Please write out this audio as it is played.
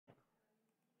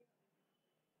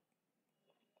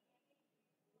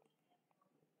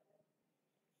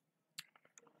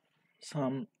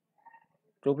some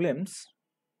problems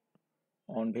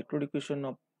on vector equation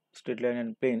of straight line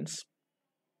and planes.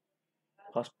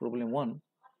 First problem 1.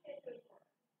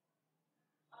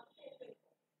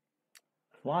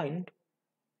 Find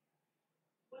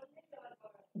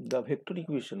the vector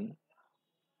equation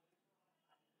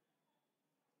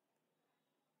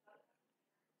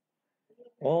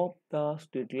of the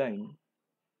straight line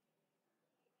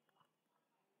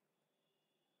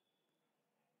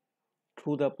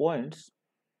through the points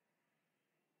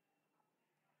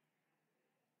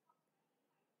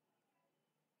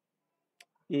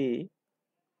A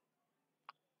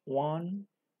 1,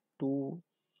 2,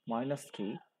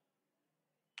 -3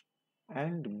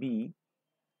 and B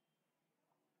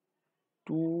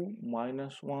 2,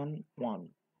 -1,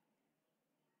 1.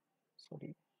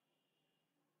 Sorry.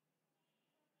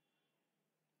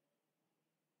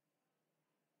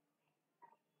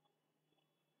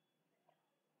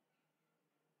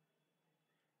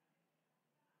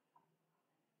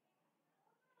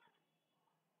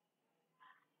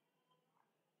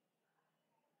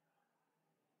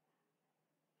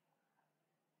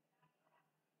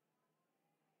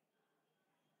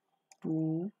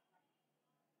 2,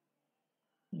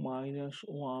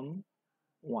 -1,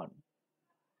 1.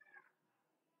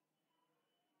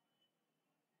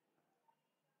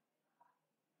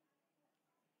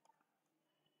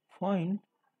 Find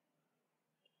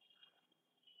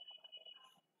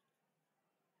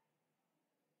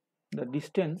the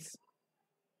distance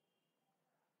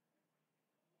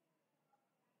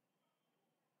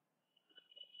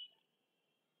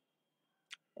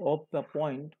of the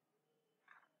point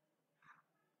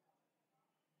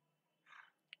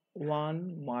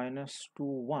 1, -2,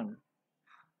 1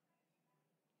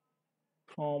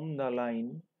 from the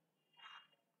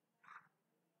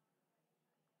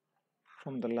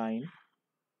line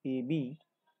AB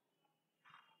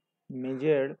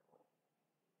measured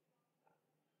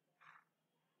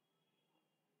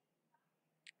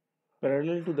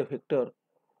parallel to the vector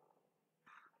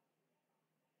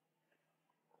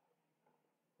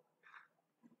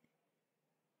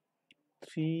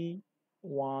 3,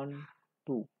 1,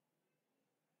 2.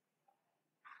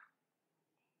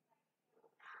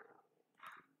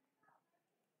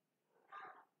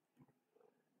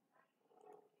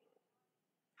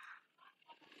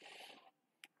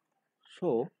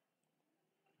 So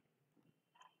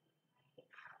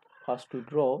first we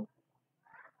draw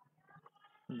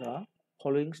the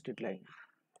following straight line.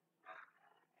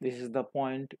 This is the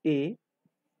point A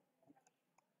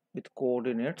with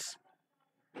coordinates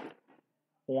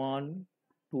 1,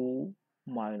 2,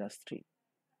 -3,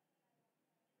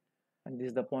 and this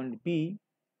is the point B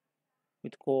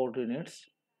with coordinates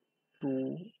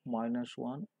 2,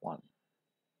 -1, 1.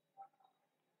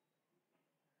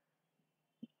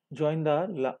 Join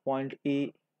the point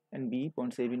A and B,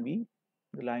 points A and B,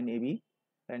 the line AB,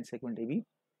 line segment AB,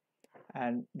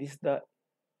 and this is the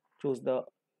choose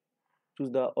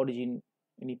the origin,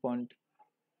 any point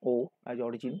O as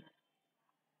origin,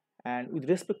 and with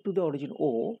respect to the origin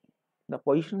O, the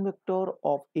position vector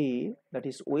of A, that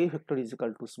is OA vector, is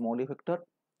equal to small a vector,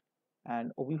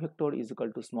 and OB vector is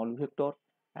equal to small b vector,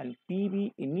 and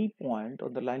PB any point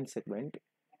on the line segment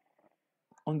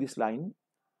on this line.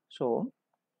 So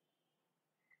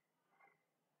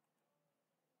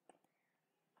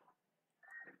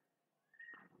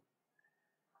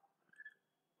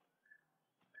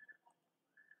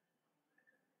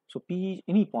P is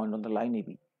any point on the line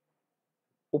AB.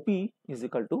 OP is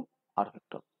equal to R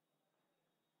vector,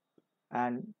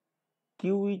 and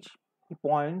Q is a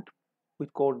point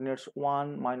with coordinates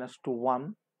 1, -2,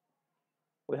 1.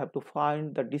 We have to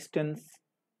find the distance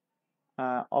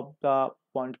of the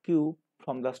point Q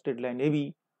from the straight line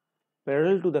AB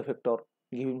parallel to the vector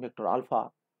given vector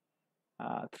alpha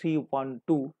 3, 1,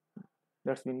 2.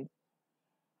 That's mean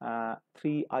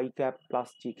 3 I cap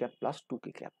plus j cap plus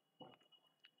 2k cap.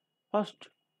 First,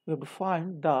 we have to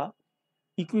find the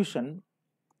equation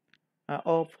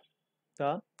of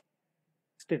the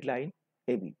straight line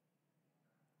AB.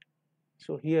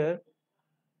 So here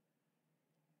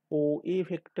OA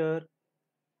vector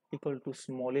equal to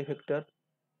small a vector,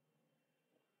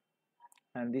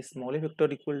 and this small a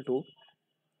vector equal to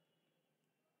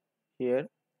here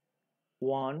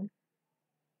 1,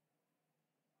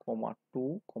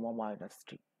 2,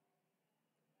 -3,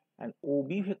 and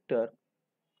OB vector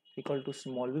equal to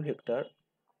small b vector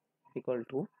equal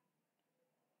to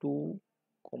 2,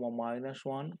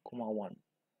 -1, 1,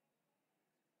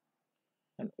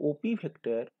 and OP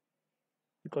vector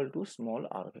equal to small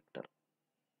r vector,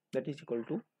 that is equal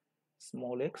to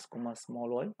small x, small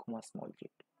y, small z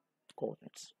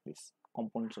coordinates, these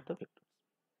components of the vectors.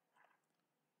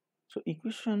 So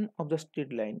equation of the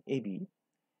straight line AB,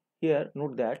 here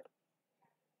note that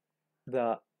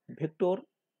the vector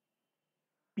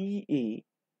PA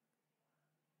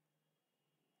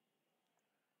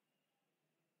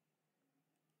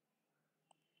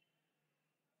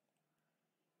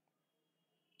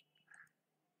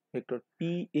vector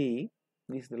PA,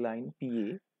 this is the line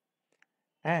PA,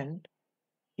 and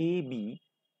AB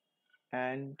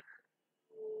and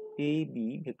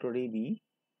vector AB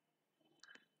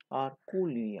are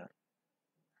collinear,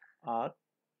 are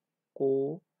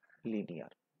collinear.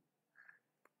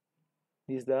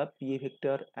 This is the PA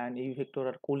vector and AB vector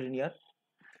are collinear,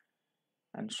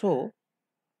 and so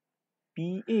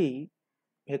PA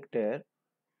vector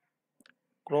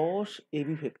cross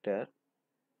AB vector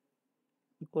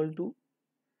equal to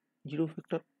 0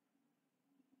 vector.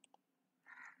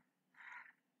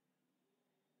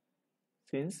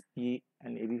 Since PA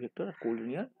and AB vector are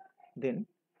collinear, then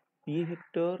PA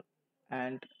vector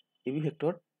and AB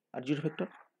vector are 0 vector.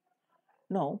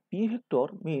 Now PA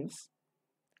vector means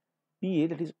PA,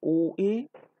 that is OA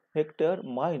vector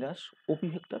minus OP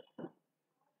vector,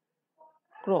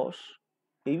 cross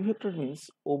AB vector means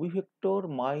OB vector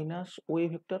minus OA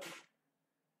vector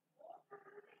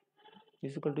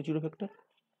is equal to 0 vector.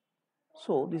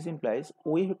 So this implies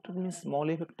OA vector means small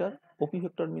a vector, OP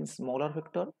vector means smaller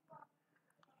vector.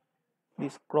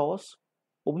 This cross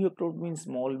OB vector means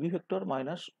small b vector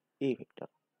minus a vector.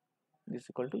 This is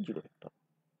equal to 0 vector.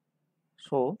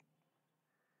 So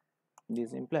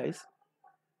this implies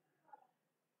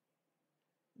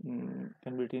can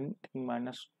be written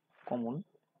minus common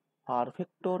r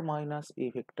vector minus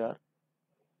a vector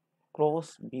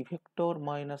cross b vector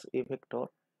minus a vector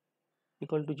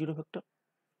equal to 0 vector.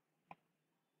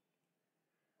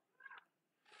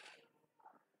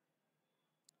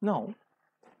 Now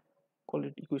call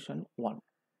it equation 1.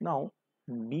 Now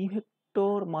b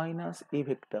vector minus a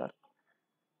vector,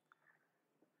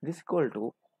 this equal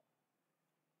to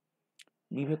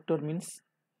b vector means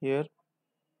here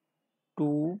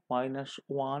 2 minus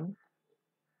 1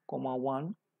 comma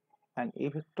 1, and a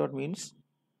vector means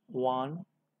 1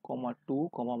 comma 2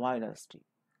 comma minus 3.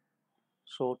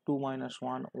 So 2 minus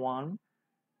 1 1,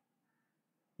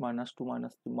 minus 2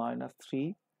 minus 3 minus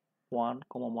 3, 1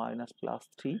 comma minus plus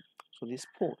 3, so this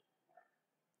 4.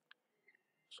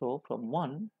 So from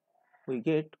 1 we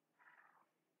get,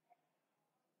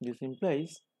 this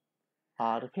implies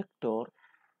r vector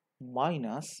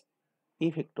minus a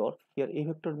vector. Here a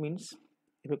vector means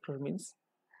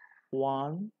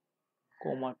 1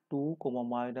 comma 2 comma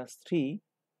minus 3,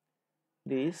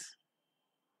 this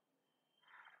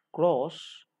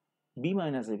cross b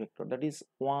minus a vector, that is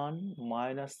 1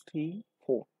 minus 3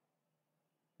 4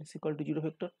 is equal to 0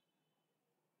 vector.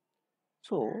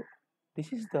 So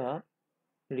this is the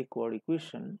required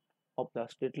equation of the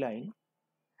straight line.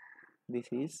 This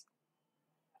is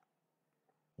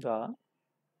the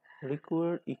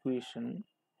required equation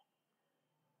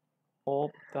of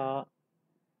the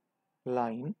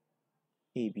line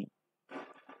AB.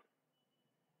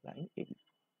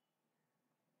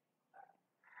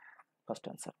 First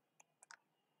answer.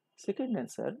 Second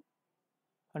answer,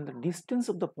 and the distance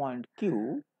of the point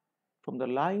Q from the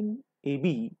line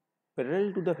AB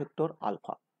parallel to the vector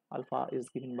alpha. Alpha is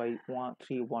given by 1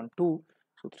 3 1 2,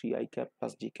 so 3 I cap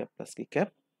plus j cap plus k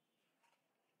cap.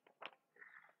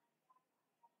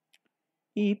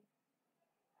 If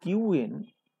Qn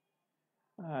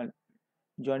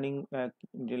joining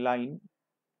the line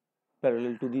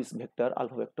parallel to this vector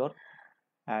alpha vector,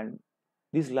 and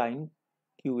this line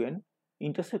Qn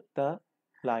intersect the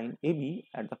line AB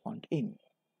at the point N.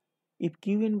 If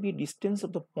Qn be distance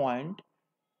of the point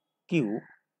Q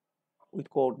with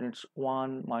coordinates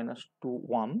 1 minus 2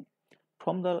 1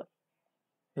 from the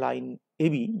line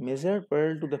AB measured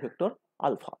parallel to the vector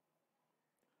alpha,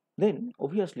 then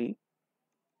obviously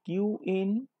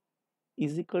Qn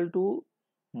is equal to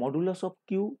modulus of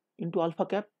Q into alpha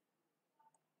cap,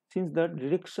 since the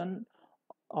direction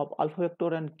of alpha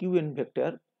vector and Qn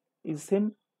vector is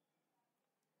same.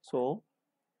 So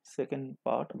second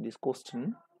part of this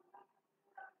question,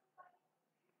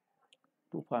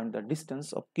 to find the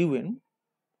distance of Qn,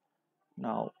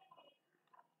 now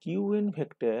Qn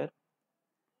vector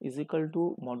is equal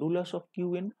to modulus of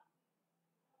Qn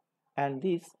and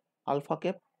this alpha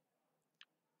cap,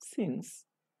 since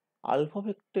alpha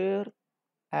vector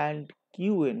and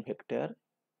Qn vector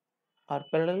are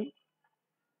parallel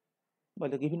by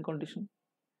the given condition,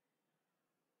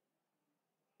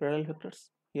 parallel vectors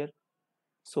here.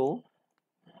 So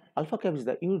alpha cap is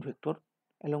the unit vector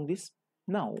along this.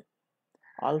 Now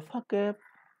alpha cap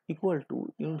equal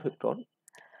to unit vector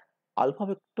alpha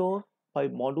vector by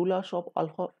modulus of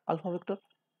alpha vector.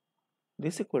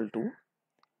 This equal to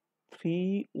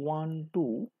 3, 1,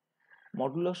 2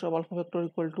 modulus of alpha vector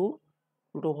equal to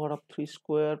root over of 3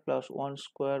 square plus 1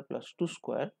 square plus 2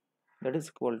 square, that is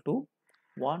equal to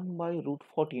 1 by root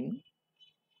 14,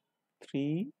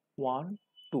 3, 1,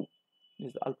 2. This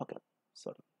is the alpha cap.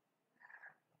 Sorry.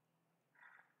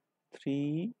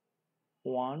 3,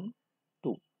 1,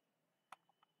 2.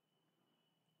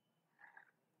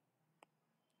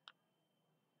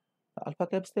 The alpha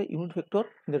cap is the unit vector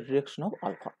in the direction of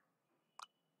alpha.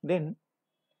 Then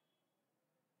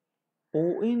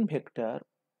ON vector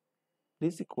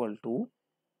is equal to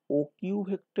OQ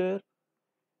vector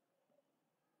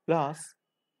plus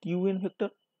QN vector.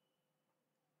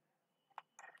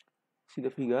 See the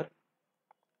figure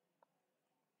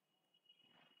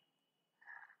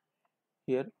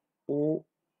here.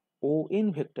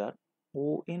 ON vector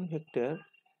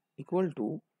equal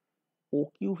to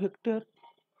OQ vector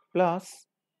plus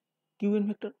QN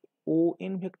vector.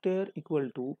 ON vector equal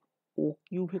to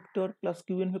OQ vector plus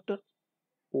QN vector.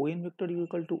 ON vector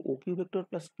equal to OQ vector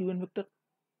plus QN vector.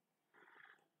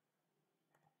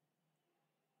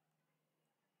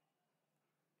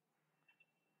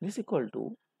 This equal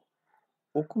to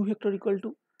OQ vector equal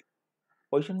to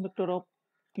position vector of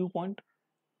Q point.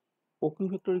 OQ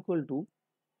vector equal to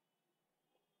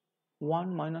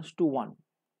 1 minus 2 1.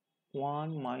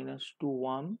 1 minus 2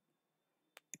 1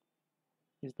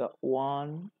 is the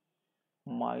 1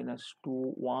 minus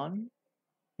 2 1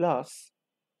 plus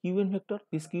Qn vector.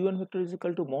 This Qn vector is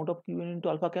equal to mod of Qn into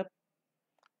alpha cap.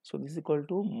 So this is equal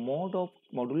to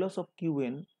modulus of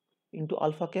Qn into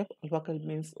alpha cap. Alpha cap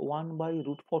means 1 by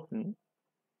root 14,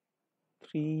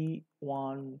 3,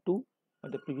 1, 2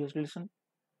 at the previous relation.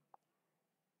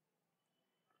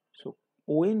 So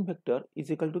ON vector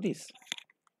is equal to this.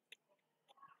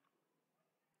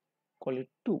 Call it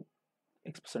 2,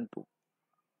 expression 2.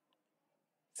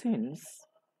 Since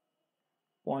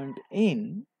point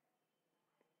N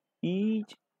is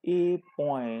a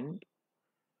point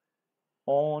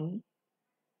on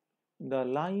the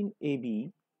line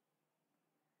AB,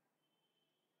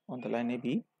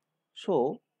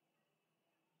 so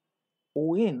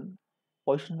ON,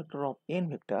 position vector of N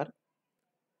vector,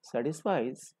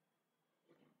 satisfies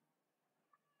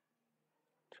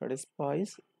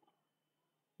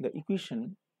the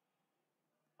equation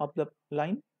of the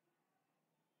line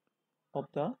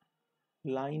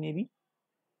AB.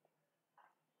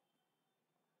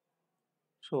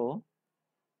 So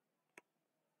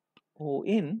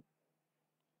ON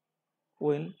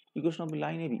equation of the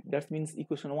line AB, that means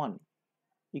equation 1.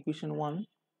 Equation 1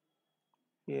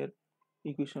 here,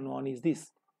 equation 1 is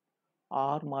this: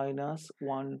 R minus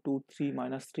 1, 2, 3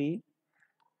 minus 3.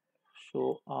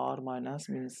 So R minus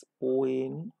means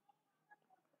ON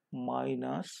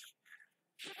minus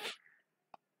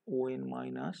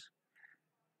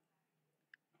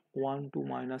 1, 2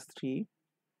 minus 3,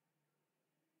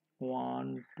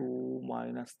 1, 2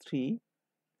 minus 3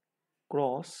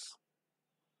 cross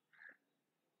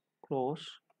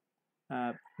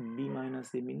B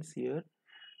minus A means here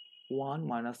 1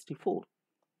 minus 3, 4.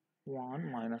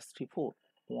 1 minus 3, 4.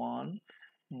 1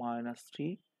 minus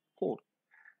 3, 4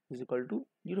 is equal to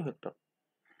 0 vector.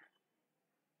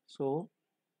 So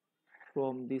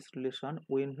from this relation,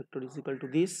 ON vector is equal to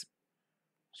this.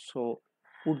 So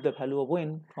put the value of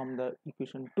ON from the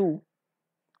equation 2.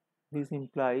 This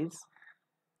implies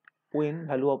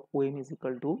value of ON is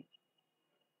equal to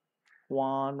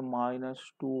 1 minus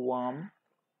 2 1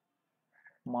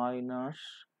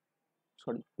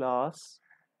 plus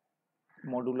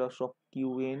modulus of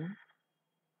Qn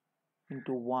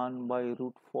into 1 by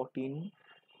root 14,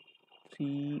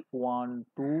 3, 1,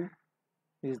 2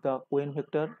 is the ON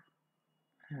vector,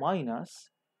 minus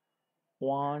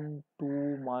 1,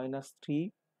 2 minus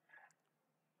 3,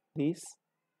 this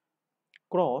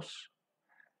cross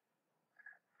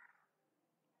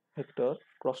vector,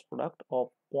 cross product of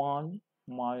 1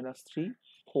 minus 3,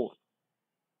 4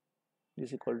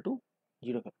 is equal to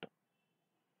 0 vector.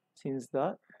 Since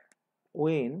the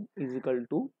ON is equal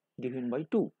to given by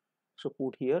 2, so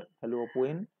put here value of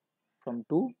ON from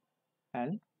 2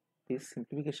 and this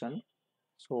simplification.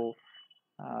 So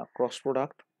cross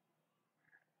product,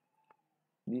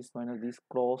 this minus this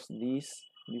cross this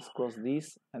cross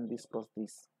this, and this cross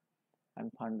this,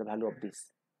 and find the value of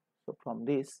this. So from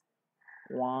this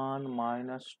 1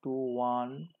 minus 2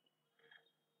 1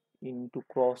 into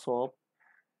cross of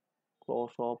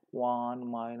 1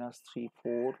 minus 3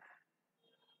 4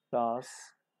 plus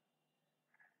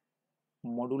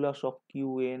modulus of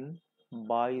Qn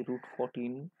by root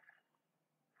 14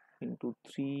 into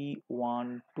 3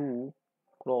 1 2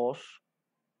 cross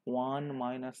 1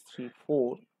 minus 3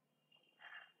 4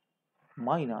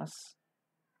 minus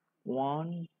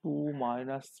 1 2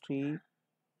 minus 3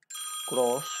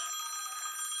 cross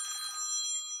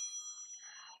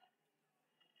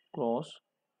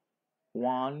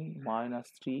 1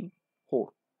 minus 3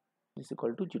 4 is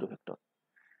equal to 0 vector.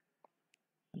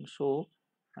 And so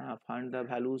find the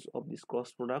values of these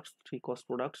cross products, three cross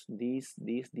products, these.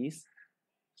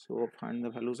 So find the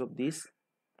values of this,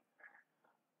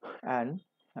 and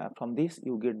from this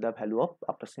you get the value of,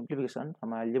 after simplification,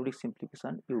 from algebraic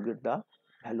simplification, you get the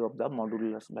value of the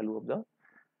modulus value of the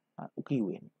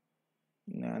QN,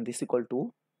 and this equal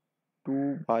to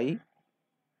 2 by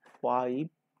 5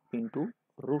 into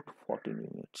root 14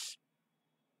 units.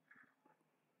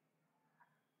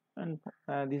 And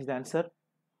this is the answer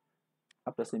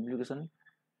after simplification.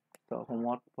 The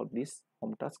homework for this,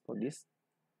 home task for this,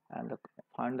 and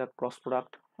find the cross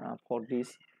product for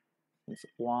this is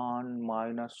 1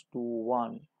 minus 2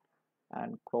 1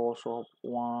 and cross of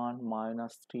 1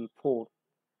 minus 3 4,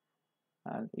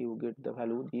 and you get the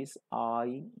value is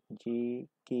I j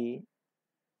k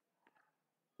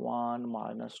 1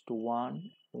 minus 2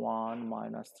 1 1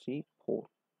 minus 3 4,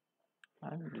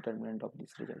 and determinant of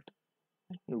this result,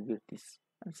 you get this.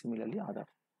 And similarly other,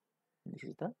 this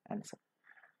is the answer.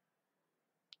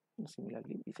 And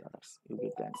similarly these others, you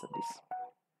get the answer this.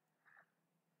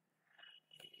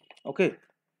 Okay,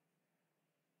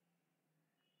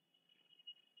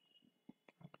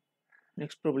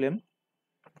 next problem.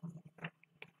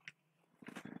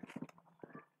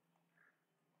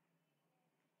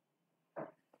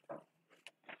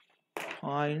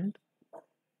 Find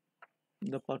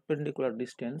the perpendicular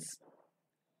distance.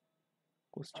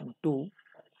 Question 2.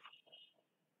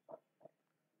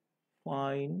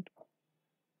 Find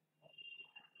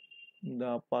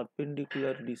the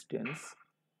perpendicular distance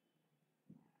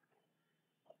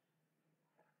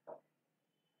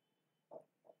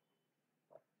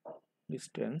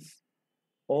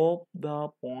of the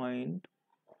point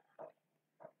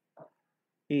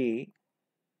A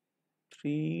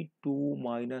 3 2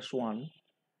 minus 1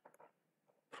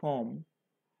 from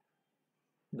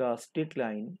the straight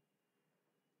line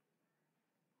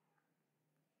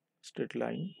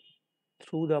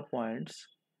through the points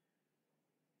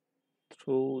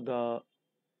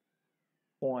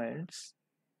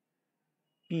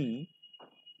P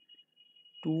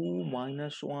 2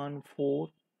 minus 1 4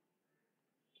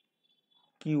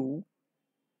 Q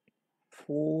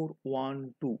 4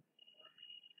 1 2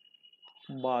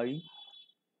 by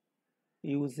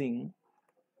using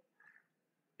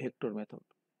vector method.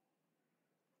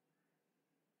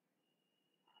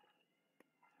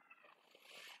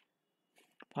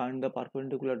 Find the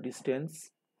perpendicular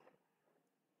distance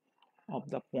of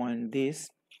the point this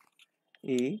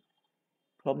A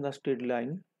from the straight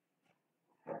line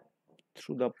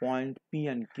through the point P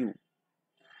and Q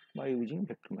by using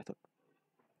vector method.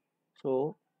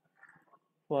 So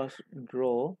first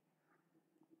draw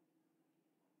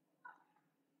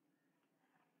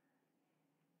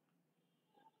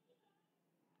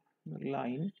the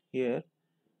line here.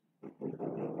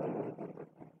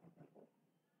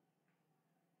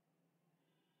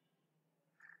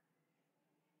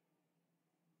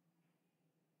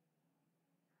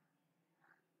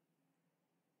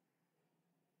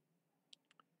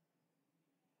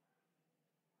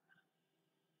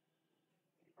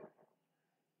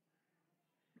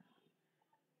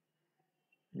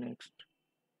 Next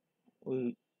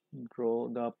we draw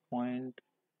the point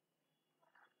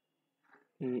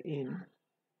A in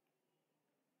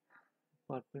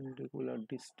perpendicular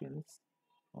distance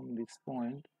from this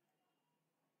point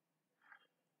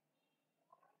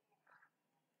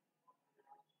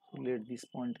let this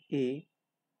point A,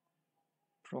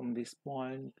 from this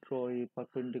point draw a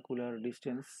perpendicular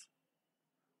distance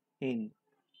in,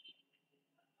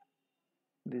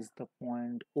 this is the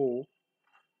point O,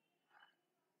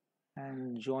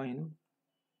 and join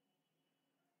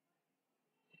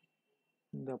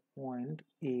the point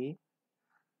A,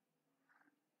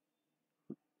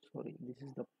 sorry, this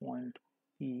is the point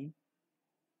P,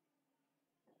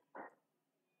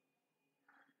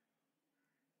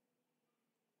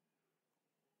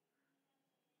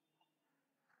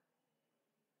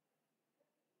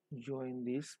 join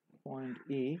this point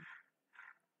A,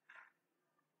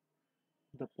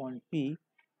 the point P,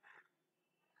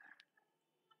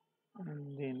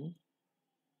 and then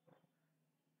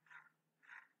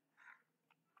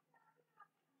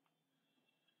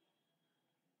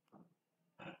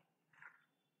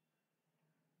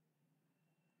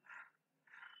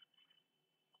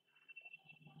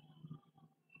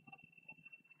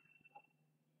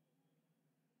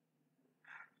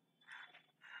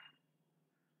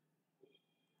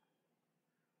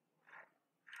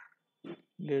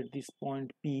let this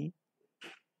point P,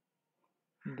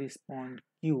 this point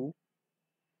Q,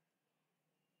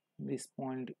 this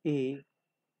point A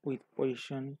with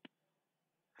position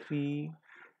 3,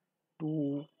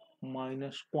 2,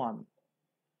 -1.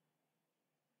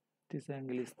 This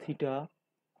angle is theta.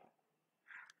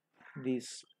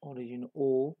 This origin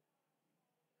O.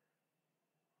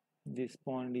 This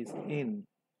point is N.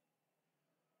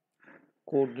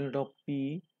 Coordinate of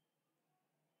P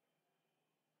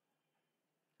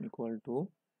equal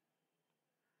to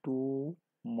 2,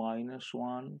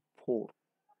 -1, 4,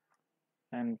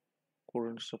 and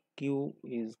coordinates of Q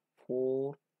is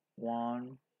 4,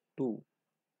 1, 2,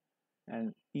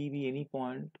 and P be any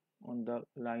point on the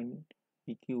line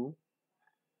PQ.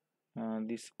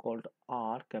 This is called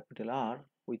R, capital R,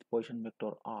 with position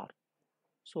vector R.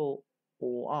 So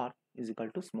OR is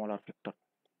equal to small r vector.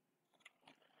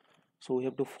 So we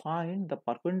have to find the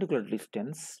perpendicular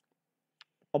distance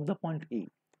of the point A.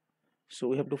 So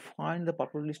we have to find the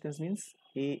perpendicular distance means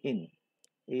AN.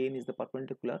 AN is the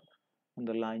perpendicular on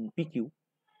the line PQ.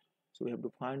 So we have to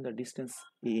find the distance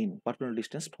AN, perpendicular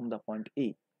distance from the point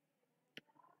A,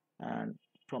 and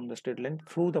from the straight line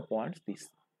through the points this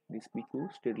PQ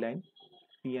straight line,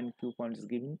 P and Q points are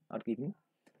given,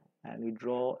 and we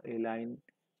draw a line,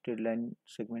 straight line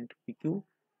segment PQ,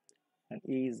 and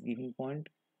A is given point.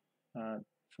 So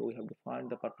we have to find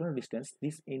the perpendicular distance.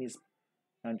 This N is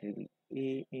 90 degree.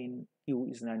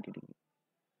 ANQ is 90 degree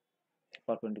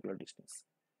perpendicular distance.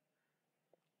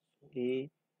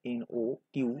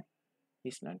 ANOQ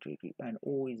is 90 degree, and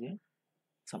O is in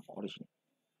some origin.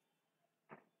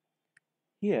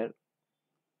 Here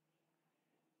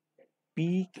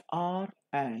PR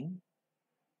and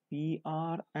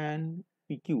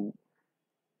PQ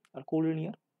are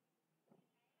collinear.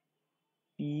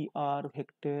 PR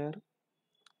vector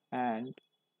and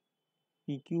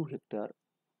PQ vector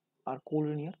are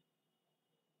collinear,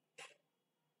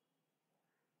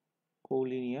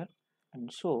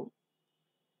 and so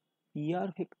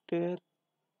PR vector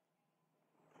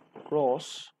cross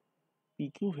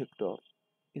PQ vector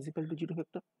is equal to 0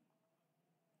 vector.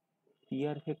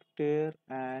 PR vector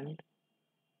and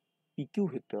PQ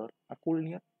vector are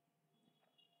collinear.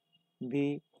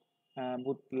 They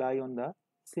both lie on the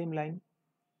same line.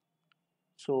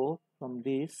 So from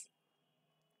this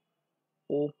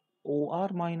OR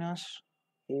minus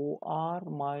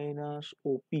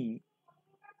OP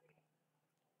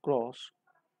cross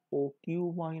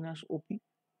OQ minus OP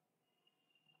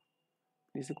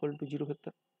is equal to 0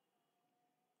 vector.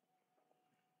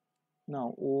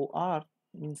 Now OR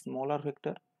means small r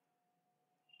vector,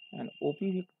 and OP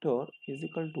vector is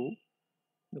equal to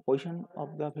the position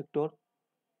of the vector,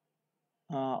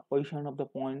 position of the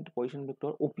point, position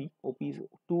vector OP. OP is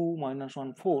 2,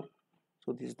 -1, 4.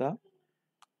 So this is the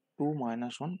 2,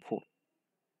 -1, 4.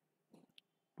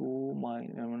 2,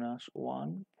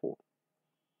 -1, 4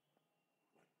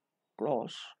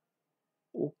 cross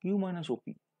OQ minus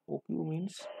OP. OQ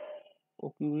means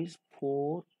OQ is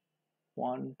 4,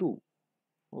 1, 2.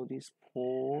 So this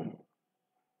 4,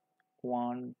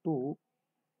 1, 2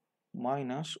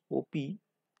 minus OP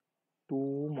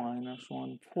 2,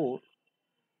 -1, 4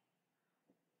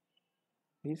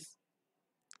 is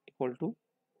equal to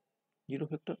 0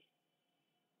 vector,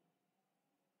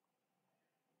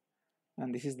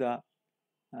 and this is the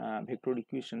vector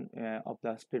equation of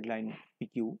the straight line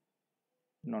PQ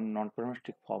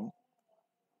non-parametric form.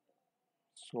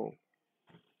 So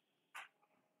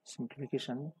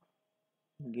simplification,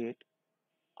 get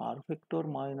R vector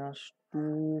minus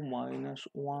 2,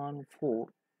 -1,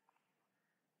 4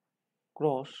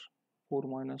 cross 4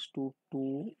 minus 2,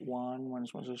 2, 1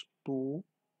 minus 1 is 2,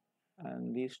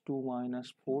 and this 2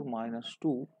 minus 4 minus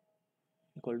 2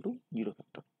 equal to 0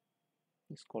 vector.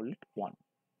 Let's call it 1.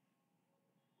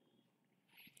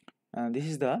 And this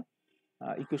is the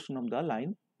equation of the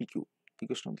line PQ.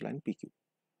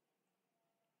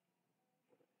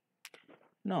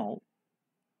 Now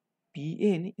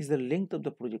Pn is the length of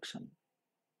the projection.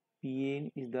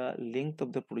 Pn is the length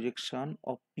of the projection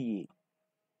of PA.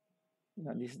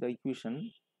 Now this is the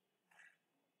equation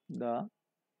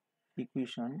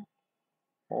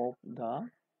of the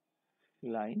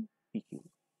line PQ.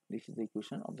 This is the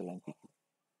equation of the line PQ.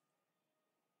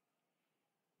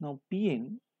 Now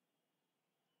Pn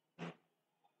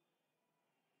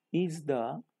is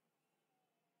the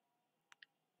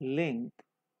length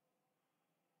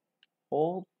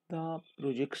of the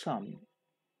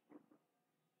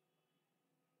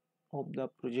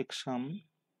projection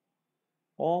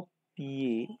of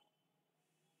PA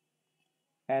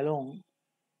along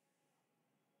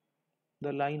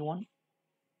the line 1.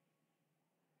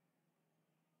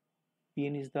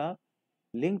 Pn is the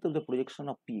length of the projection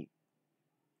of PA.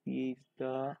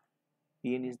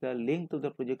 Pn is the length of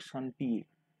the projection PA.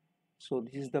 So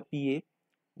this is the PA,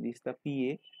 this is the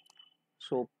PA.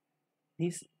 So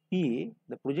this PA,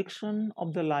 the projection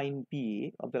of the line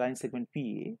PA, of the line segment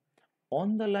PA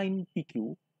on the line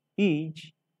PQ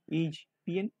is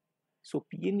Pn. So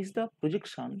Pn is the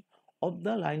projection of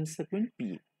the line segment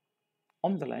PA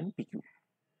on the line PQ.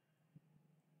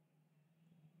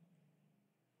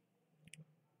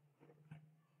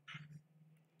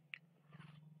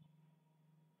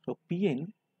 So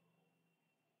Pn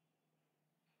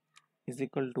is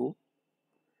equal to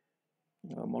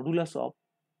modulus of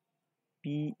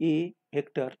PA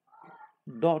vector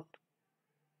dot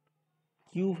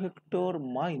Q vector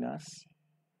minus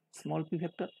small p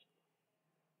vector.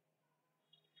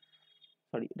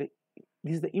 Sorry, this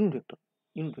is the unit vector.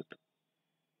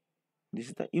 This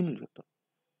is the unit vector.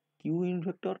 Q unit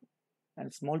vector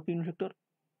and small p unit vector.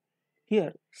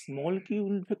 Here, small q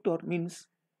unit vector means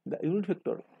the unit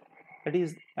vector. That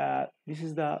is, this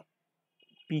is the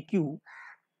PQ.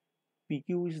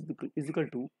 PQ is equal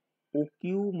to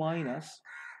OQ minus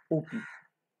OP.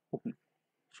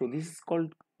 So this is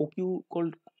called OQ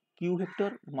called Q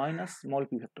vector minus small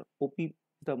p vector. OP is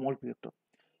the small p vector.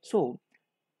 So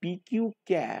PQ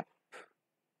cap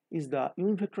is the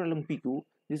unit vector along PQ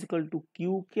is equal to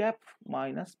Q cap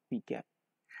minus P cap.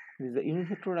 This is the unit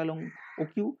vector along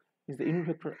OQ. This is the unit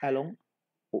vector along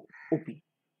OP.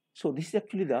 So this is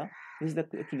actually the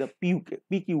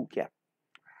PQ cap.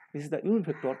 This is the unit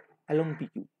vector along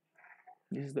PQ.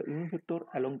 This is the unit vector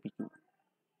along PQ.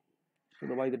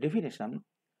 So by the definition,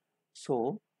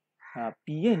 so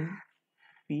Pn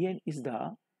is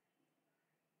the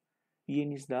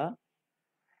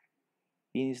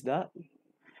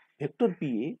vector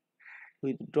PA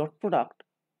with dot product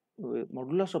with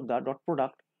modulus of the dot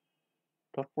product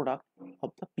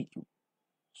of the PQ.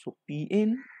 So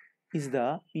Pn is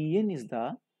the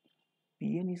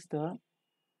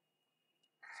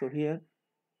so here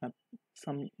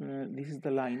this is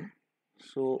the line.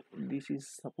 So this is,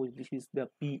 suppose this is the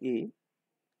PA.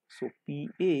 So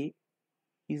PA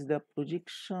is the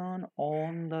projection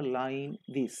on the line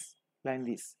this.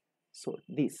 So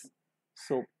this.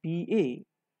 So PA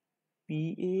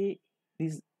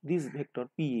is this vector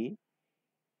PA,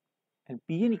 and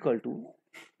Pn equal to,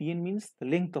 Pn means the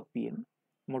length of Pn,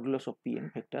 modulus of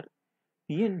Pn vector.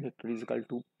 Pn vector is equal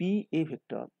to PA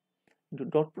vector into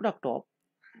dot product of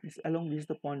this along this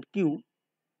the point Q.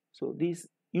 So this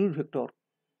unit vector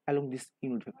along this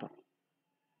unit vector.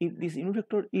 If this unit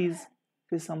vector is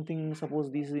something,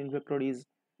 suppose this unit vector is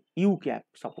U cap,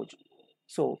 suppose.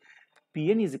 So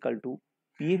Pn is equal to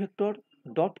PA vector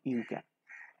dot U cap.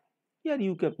 Here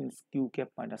U cap means Q cap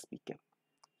minus P cap.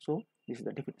 So this is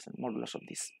the definition, modulus of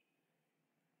this.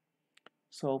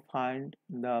 So find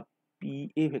the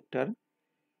PA vector.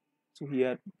 So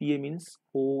here PA means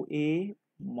OA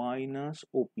minus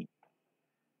OP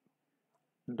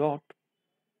dot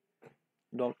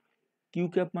Q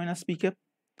cap minus P cap.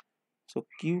 So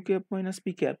Q cap minus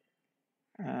P cap,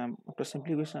 after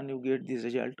simplification you get this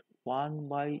result 1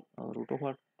 by root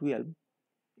over 12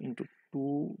 into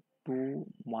 2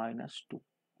 minus 2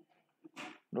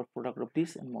 dot product of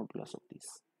this and modulus of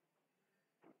this.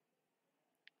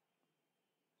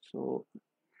 So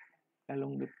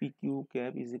along the PQ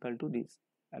cap is equal to this.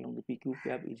 Along the PQ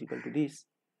cap is equal to this.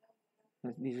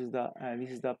 This is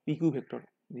the PQ vector.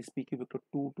 This PQ vector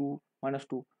 2 minus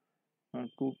 2 2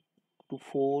 to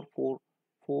 4 4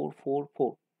 4 4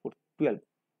 4 for 12.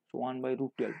 So 1 by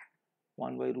root 12.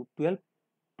 1 by root 12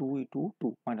 2 into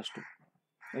 2 minus 2.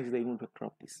 That is the unit vector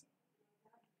of this.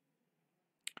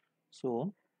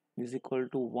 So this is equal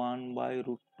to 1 by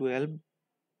root 12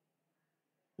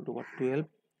 root over 12.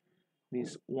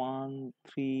 This 1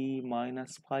 3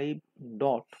 minus 5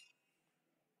 dot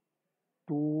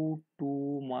 2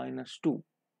 minus 2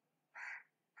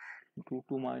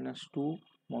 minus 2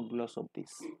 modulus of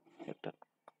this vector.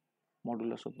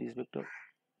 Modulus of this vector.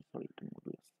 Sorry,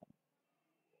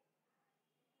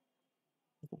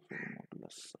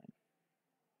 modulus sign.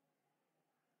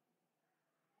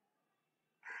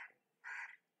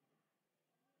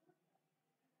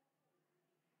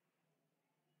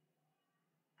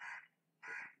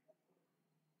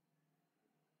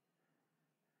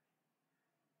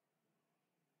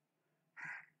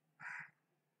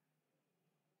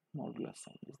 Modulus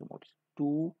sign is the modulus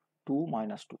 2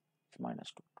 minus 2. It's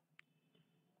minus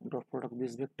 2. Dot product of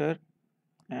this vector,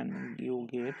 and you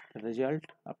get the result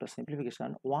after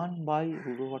simplification 1 by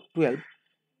root over 12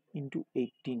 into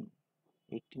 18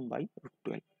 by root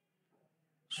 12.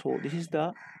 So this is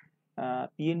the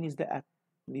Pn is the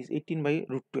this 18 by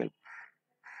root 12.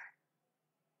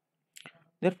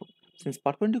 Therefore, since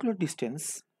perpendicular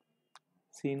distance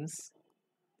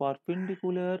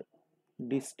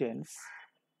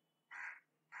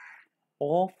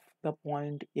of the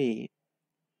point A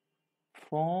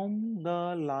from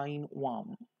the line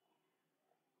 1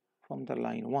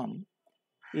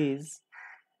 is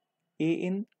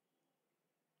an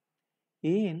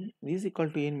this is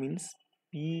equal to n means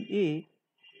PA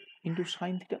into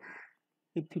sine theta,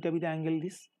 if theta be the angle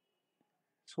this.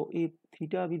 So if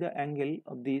theta be the angle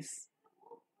of this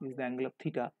is the angle of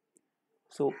theta,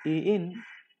 so an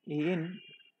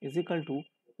is equal to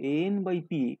an by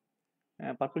PA,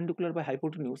 perpendicular by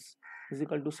hypotenuse, is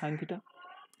equal to sine theta.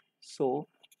 So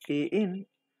an,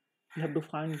 you have to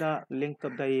find the length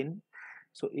of the n.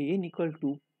 So an equal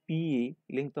to PA,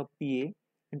 length of PA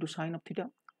into sine of theta,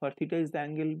 where theta is the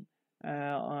angle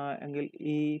angle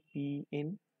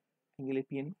APN, angle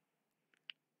APN.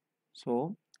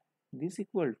 So this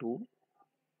equal to,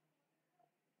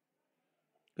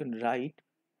 you can write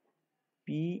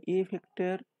PA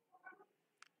vector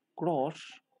cross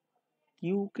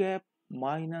Q cap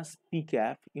minus P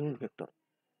cap unit vector,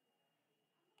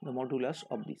 the modulus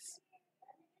of this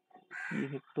P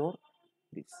vector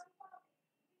this,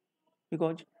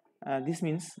 because this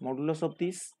means modulus of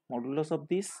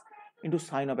this into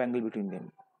sine of angle between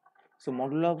them. So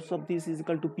modulus of this is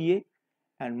equal to PA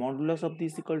and modulus of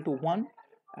this equal to 1,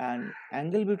 and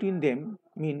angle between them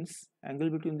means the angle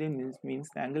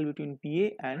between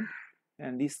PA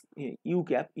and this U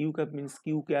cap means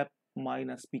Q cap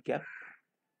minus P cap.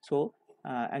 So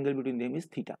angle between them is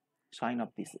theta, sine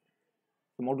of this,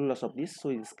 the modulus of this, so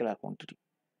it is scalar quantity.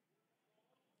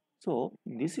 So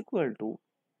this equal to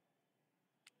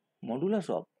modulus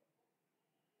of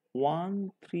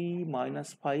 1 3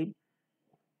 minus 5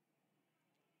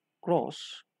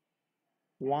 cross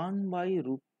 1 by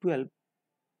root 12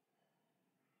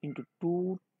 into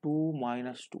 2 2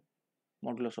 minus 2,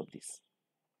 modulus of this.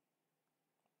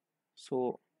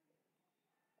 So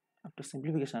after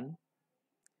simplification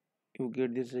you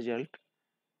get this result,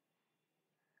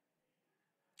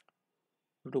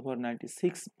 root over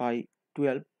 96 by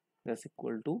 12, that's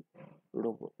equal to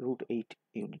root 8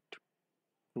 unit.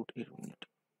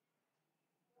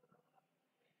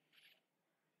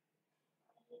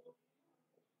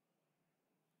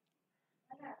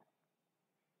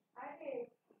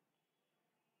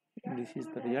 This is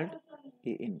the result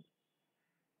AN.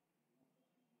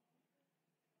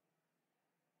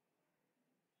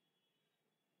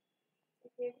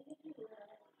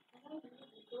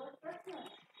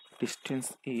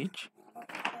 Distance is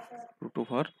root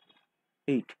over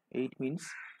 8. 8 means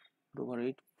root over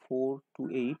 8, 4 to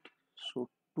 8. So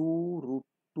 2 root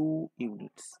 2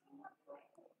 units.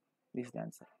 This is the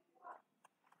answer.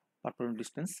 Perpendicular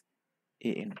distance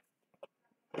AN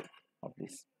of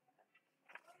this.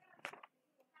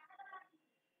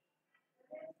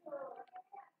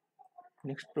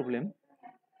 Next problem.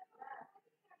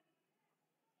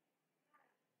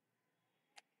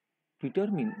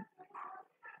 Determine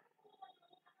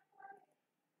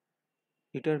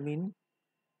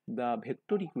the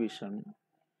vector equation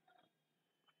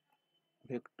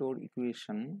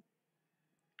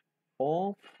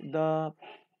of the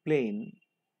plane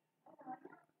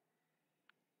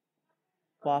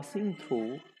passing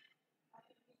through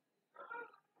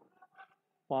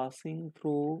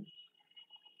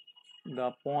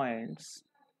the points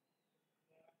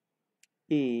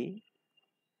A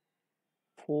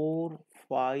 4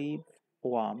 5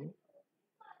 1,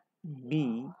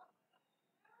 B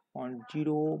on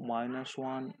 0 minus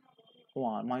 1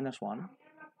 minus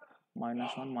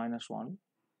 1,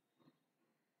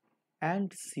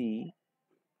 and C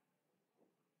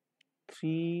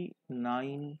 3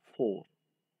 9 4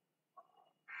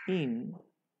 in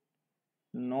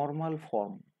normal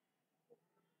form.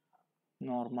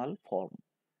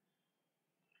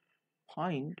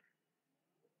 Find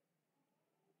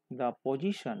the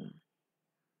position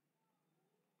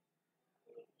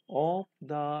of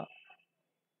the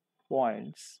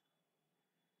points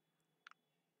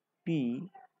P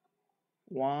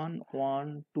 1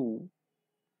 1 2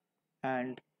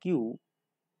 and Q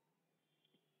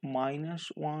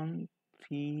minus 1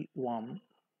 3 1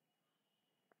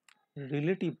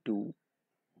 relative to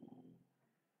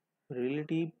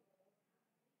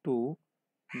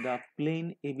the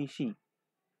plane ABC,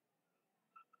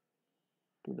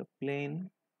 to the plane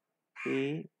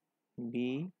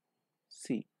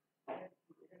ABC.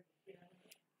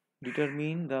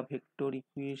 Determine the vector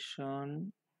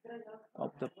equation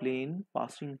of the plane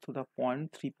passing through the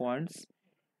 3 points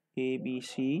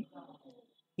ABC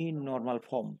in normal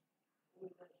form.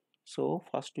 So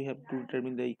first we have to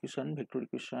determine the equation, vector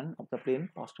equation of the plane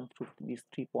passing through these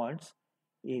 3 points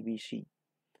A, B, C,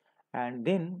 and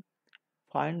then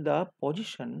find the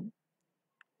position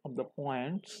of the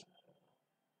points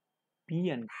P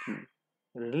and Q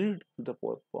related to the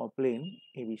plane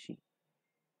ABC.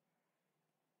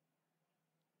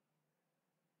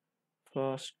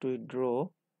 First we draw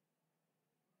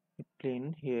a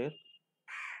plane here.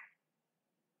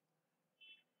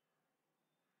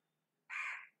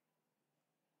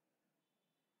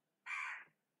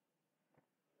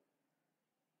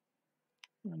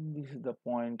 And this is the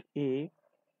point A,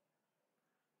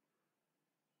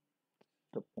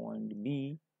 the point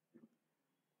B,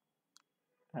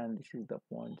 and this is the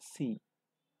point C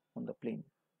on the plane.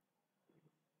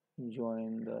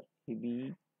 Join the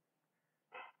AB,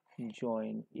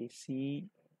 join AC,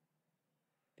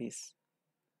 this.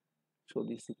 So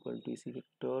this is equal to AC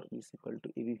vector, this is equal to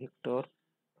AB vector,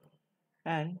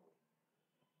 and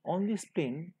on this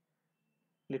plane,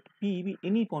 let P be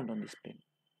any point on this plane.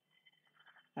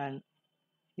 And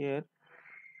here,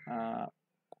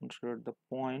 consider the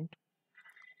point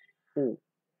O.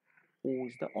 O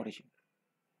is the origin.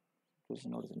 This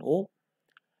is origin O.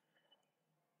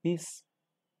 This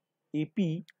AP,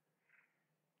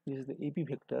 this is the AP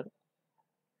vector.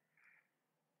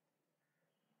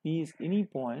 P is any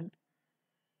point.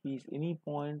 P is any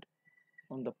point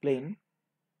on the plane,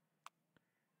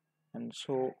 and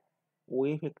so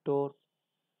OA vector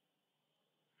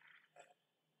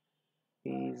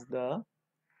is the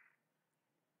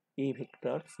A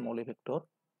vector, small a vector,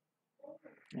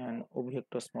 and OB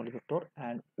vector, small a vector,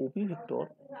 and OP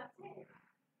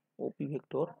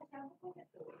vector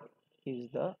is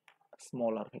the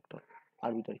smaller vector,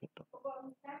 arbitrary vector.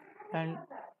 And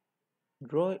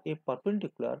draw a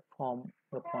perpendicular from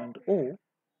the point O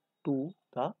to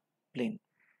the plane.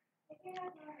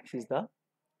 This is the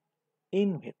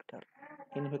N vector.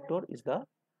 N vector is the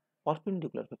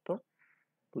perpendicular vector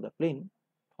to the plane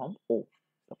from O,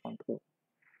 the point O.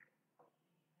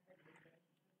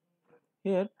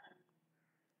 Here,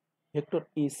 vector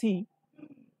AC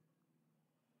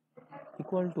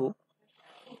equal to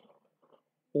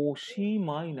OC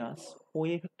minus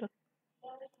OA vector.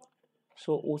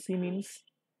 So OC means,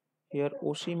 here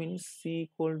OC means C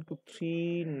equal to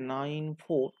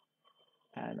 394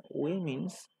 and OA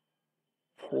means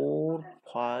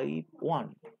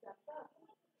 451.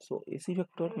 So AC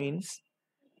vector means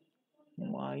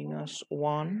minus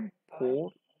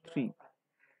 143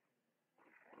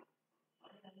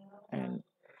 and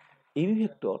AB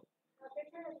vector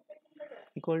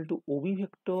equal to OB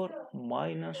vector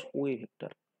minus OA vector.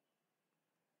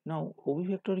 Now OB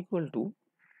vector equal to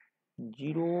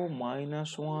 0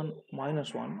 minus 1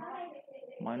 minus 1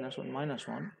 minus 1 minus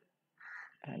 1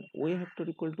 and OA vector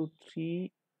equal to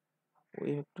 3,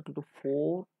 OA vector equal to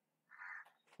 4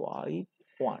 5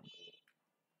 1.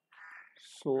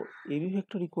 So AB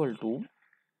vector equal to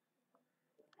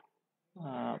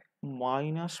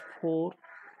minus 4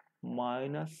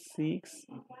 minus 6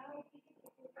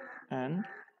 and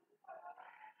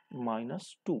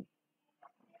minus 2.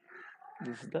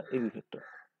 This is the AB vector.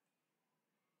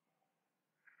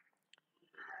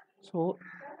 So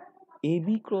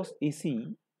AB cross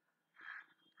AC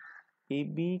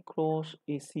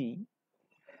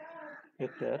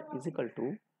vector is equal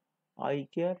to I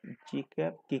cap, J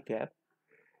cap, K cap.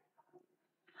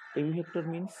 AB vector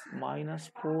means minus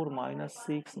 4 minus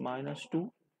 6 minus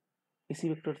 2. AC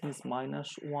vector means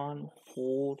minus 1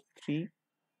 4 3.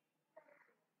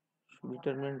 So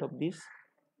determinant of this,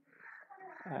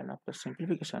 and after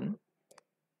simplification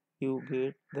you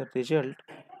get the result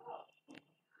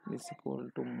is equal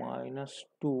to minus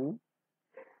 2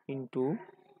 into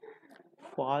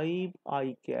 5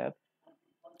 I cap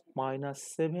minus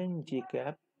 7 J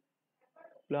cap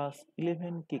plus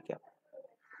 11 K cap,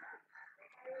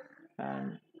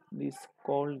 and this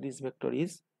vector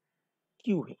is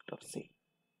Q vector C.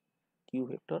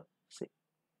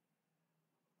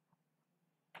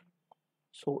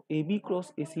 So AB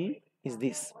cross AC is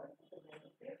this,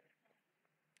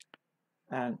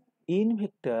 and N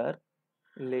vector,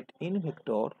 let N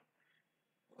vector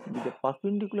be the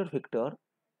perpendicular vector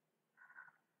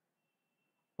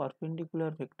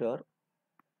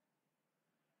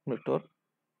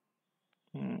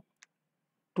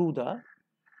to the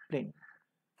plane,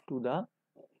 to the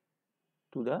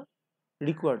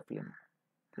required plane.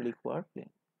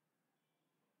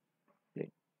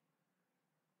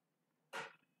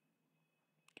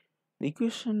 The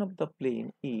equation of the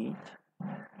plane is,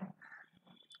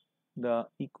 the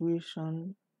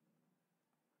equation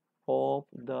of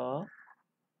the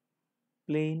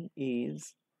plane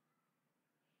is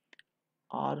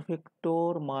r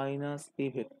vector minus a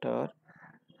vector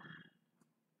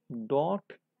dot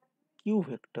q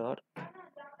vector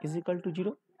is equal to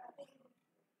 0.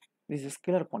 This is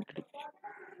scalar quantity.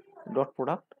 Dot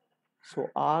product. So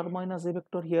r minus a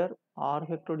vector here, r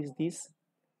vector is this.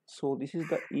 So this is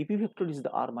the AP vector is the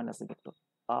r minus a vector.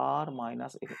 R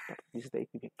minus a vector. This is the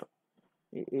AP vector.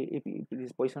 AP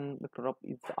this Poisson vector of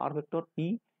is the r vector.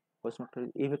 P Poisson vector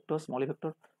is a vector, small a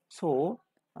vector. So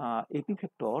AP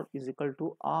vector is equal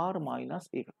to r minus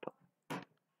a vector.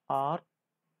 R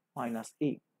minus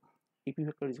a. AP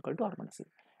vector is equal to r minus a.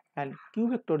 And Q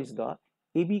vector is the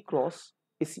AB cross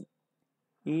AC.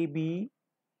 AB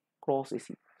cross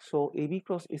AC. So AB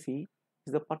cross AC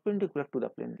is the perpendicular to the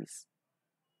plane this.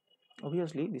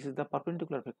 Obviously, this is the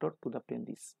perpendicular vector to the plane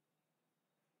this.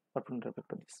 Perpendicular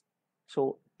vector this.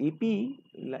 So AP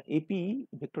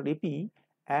vector AP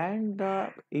and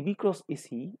the AB cross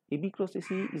AC. AB cross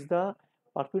AC is the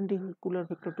perpendicular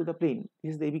vector to the plane.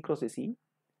 This is the AB cross AC.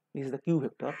 This is the Q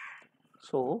vector.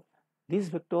 So this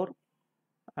vector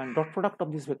and dot product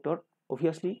of this vector,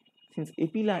 obviously, since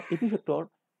AP vector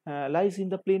lies in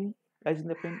the plane,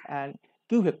 and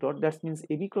Q vector, that means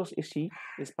AB cross AC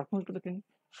is perpendicular to the plane.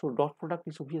 So dot product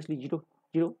is obviously 0,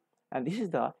 0, and this is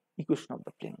the equation of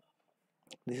the plane.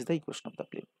 This is the equation of the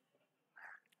plane.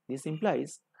 This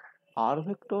implies r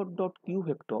vector dot q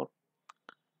vector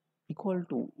equal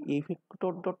to a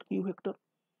vector dot q vector,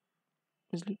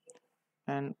 obviously,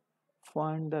 and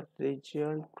find the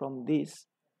result from this.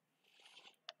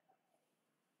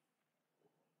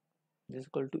 This is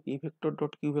equal to a vector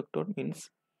dot q vector means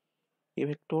a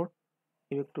vector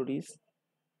is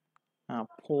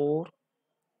 4,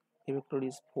 a vector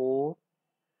is 4,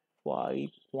 5,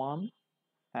 1,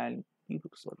 and q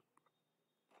vector, sorry,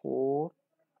 4,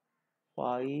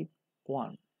 5,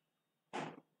 1.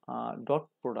 Dot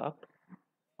product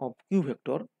of q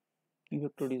vector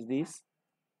is this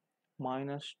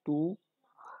minus 2,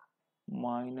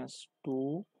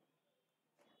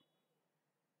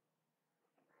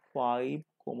 5,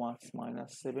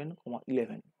 minus 7,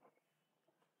 11.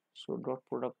 So dot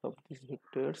product of these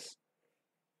vectors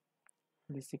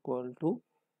is equal to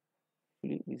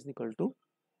 8. This is equal to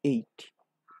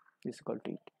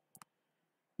 8.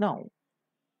 Now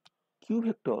q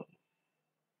vector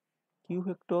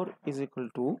is equal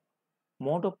to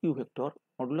mod of q vector,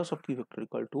 modulus of q vector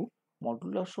equal to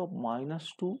modulus of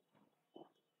minus 2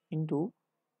 into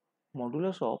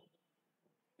modulus of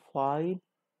 5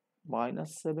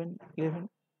 minus 7, 11.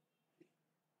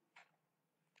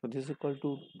 So this is equal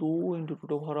to 2 into 2 to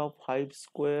the power of 5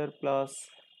 square plus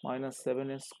minus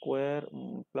 7 square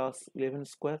plus 11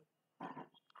 square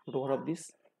root over of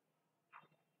this,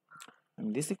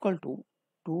 and this equal to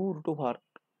 2 root over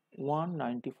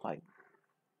 195.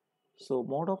 So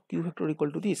mod of q vector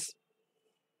equal to this.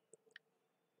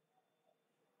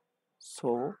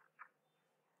 So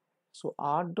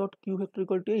r dot q vector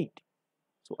equal to 8.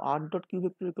 So r dot q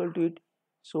vector equal to 8.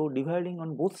 So dividing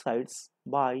on both sides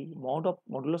by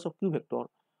modulus of q vector,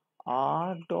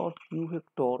 r dot q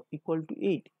vector equal to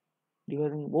 8.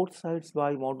 Dividing both sides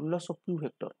by modulus of q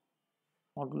vector,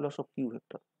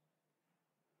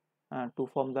 and to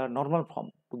form the normal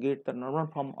form, to get the normal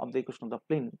form of the equation of the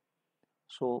plane.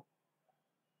 So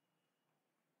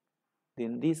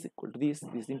then this equal to this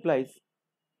implies,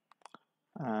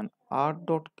 and r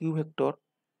dot q vector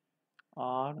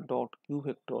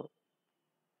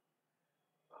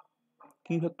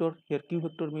here q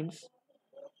vector means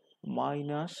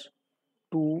minus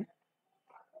 2,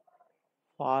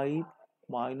 5,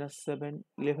 minus 7,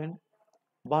 11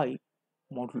 by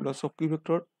modulus of q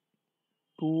vector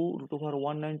 2 root over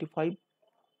 195.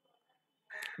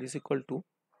 This equal to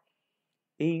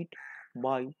 8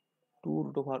 by 2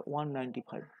 root over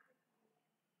 195.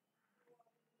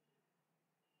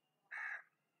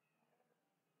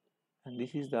 And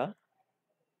this is the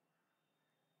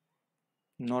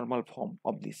normal form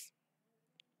of this.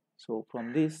 So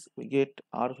from this we get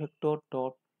r vector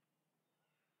dot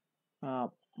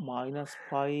minus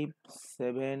 5,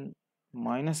 7,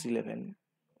 minus 11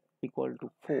 equal to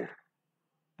 4,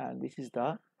 and this is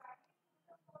the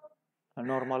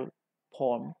normal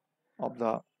form of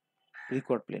the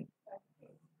record plane.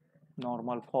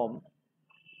 Normal form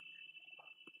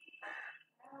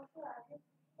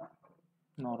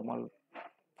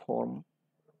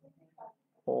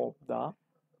of the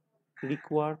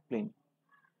required plane.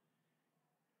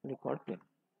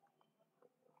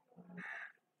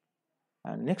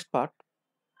 And next part,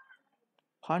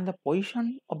 find the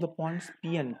position of the points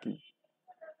P and Q.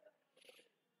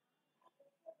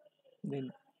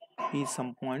 Then P is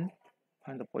some point,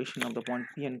 find the position of the point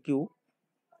P and Q.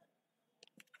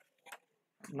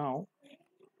 Now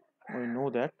we know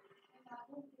that.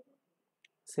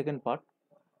 Second part,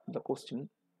 the question,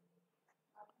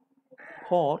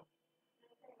 for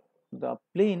the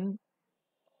plane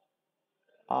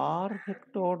r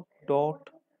vector dot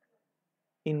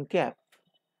in cap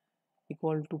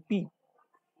equal to p,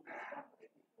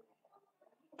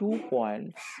 2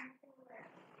 points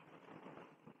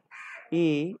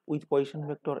A with position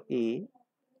vector A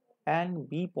and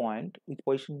B point with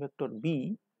position vector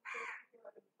B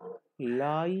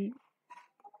lie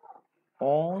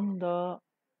on the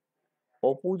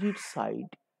opposite sides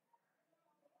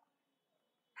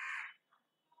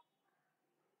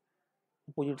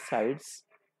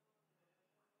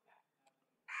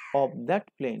of that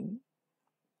plane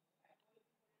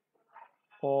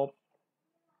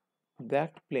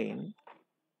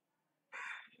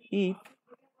if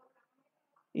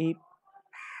if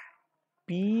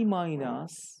p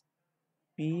minus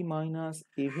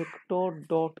a vector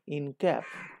dot in cap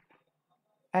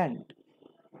and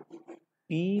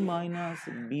p minus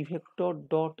b vector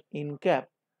dot in cap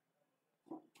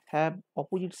have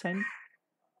opposite sign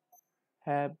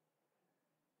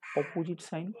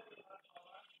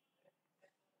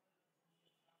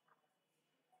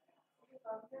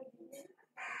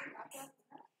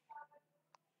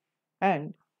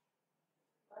and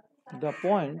the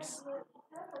points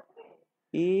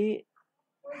A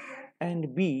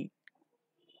and B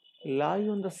lie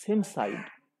on the same side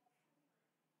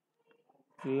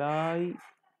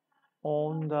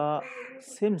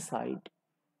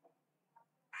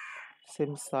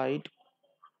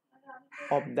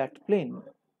of that plane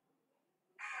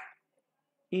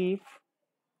if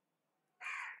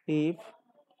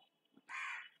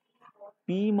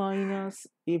p minus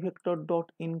a vector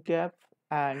dot in cap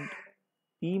and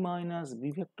p minus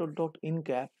b vector dot in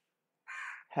cap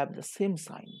have the same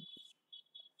sign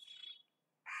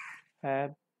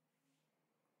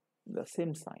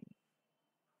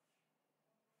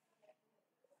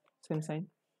same sign.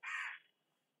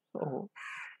 So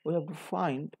we have to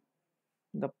find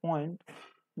the point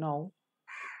now.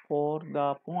 For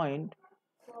the point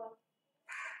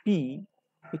P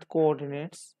with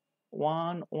coordinates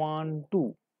 1, 1,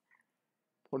 2,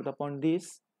 for the point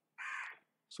this,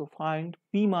 so find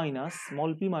P minus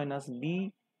small p minus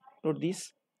B dot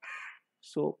this.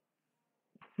 So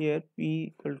here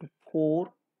P equal to 4,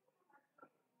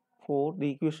 the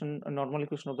equation, normal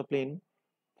equation of the plane,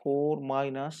 4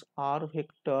 minus r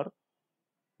vector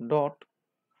dot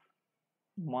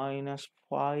minus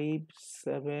 5,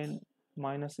 7,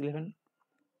 minus 11.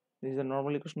 This is the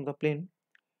normal equation of the plane.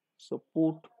 So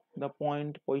put the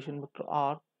point position vector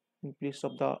r in place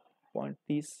of the point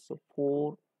this. So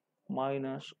 4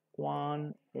 minus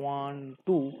 1, 1,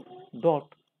 2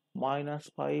 dot minus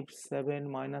 5,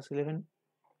 7, minus 11.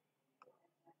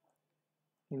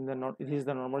 In the it is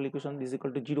the normal equation. This is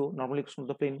equal to 0, normal equation of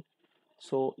the plane.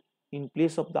 So in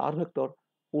place of the r vector,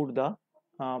 put the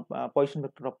position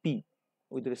vector of p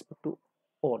with respect to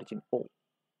origin O.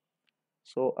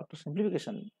 So after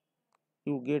simplification,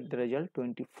 you get the result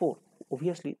 24,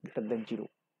 obviously greater than 0.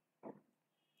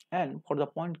 And for the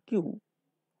point Q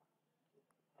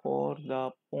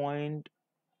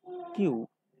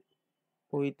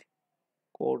with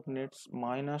coordinates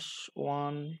minus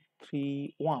 1,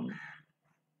 3, 1,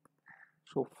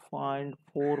 so find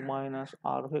 4 minus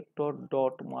r vector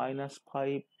dot minus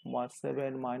 5,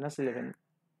 7, minus 11.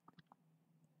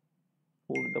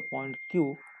 Put the point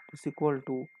Q is equal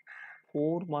to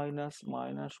 4 minus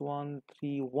 1,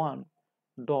 3, 1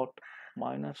 dot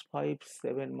minus 5,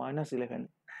 7, minus 11.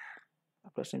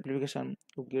 After simplification,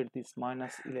 you get this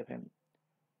minus 11.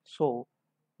 So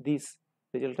these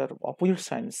results are opposite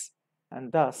signs,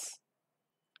 and thus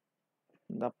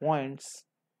the points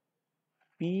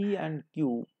P and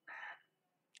Q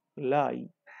lie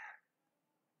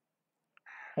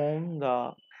on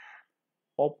the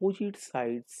opposite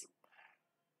sides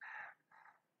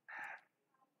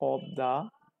of the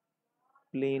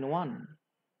plane 1.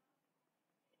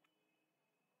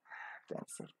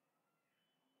 Answer.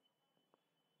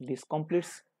 This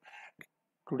completes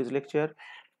today's lecture.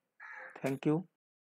 Thank you.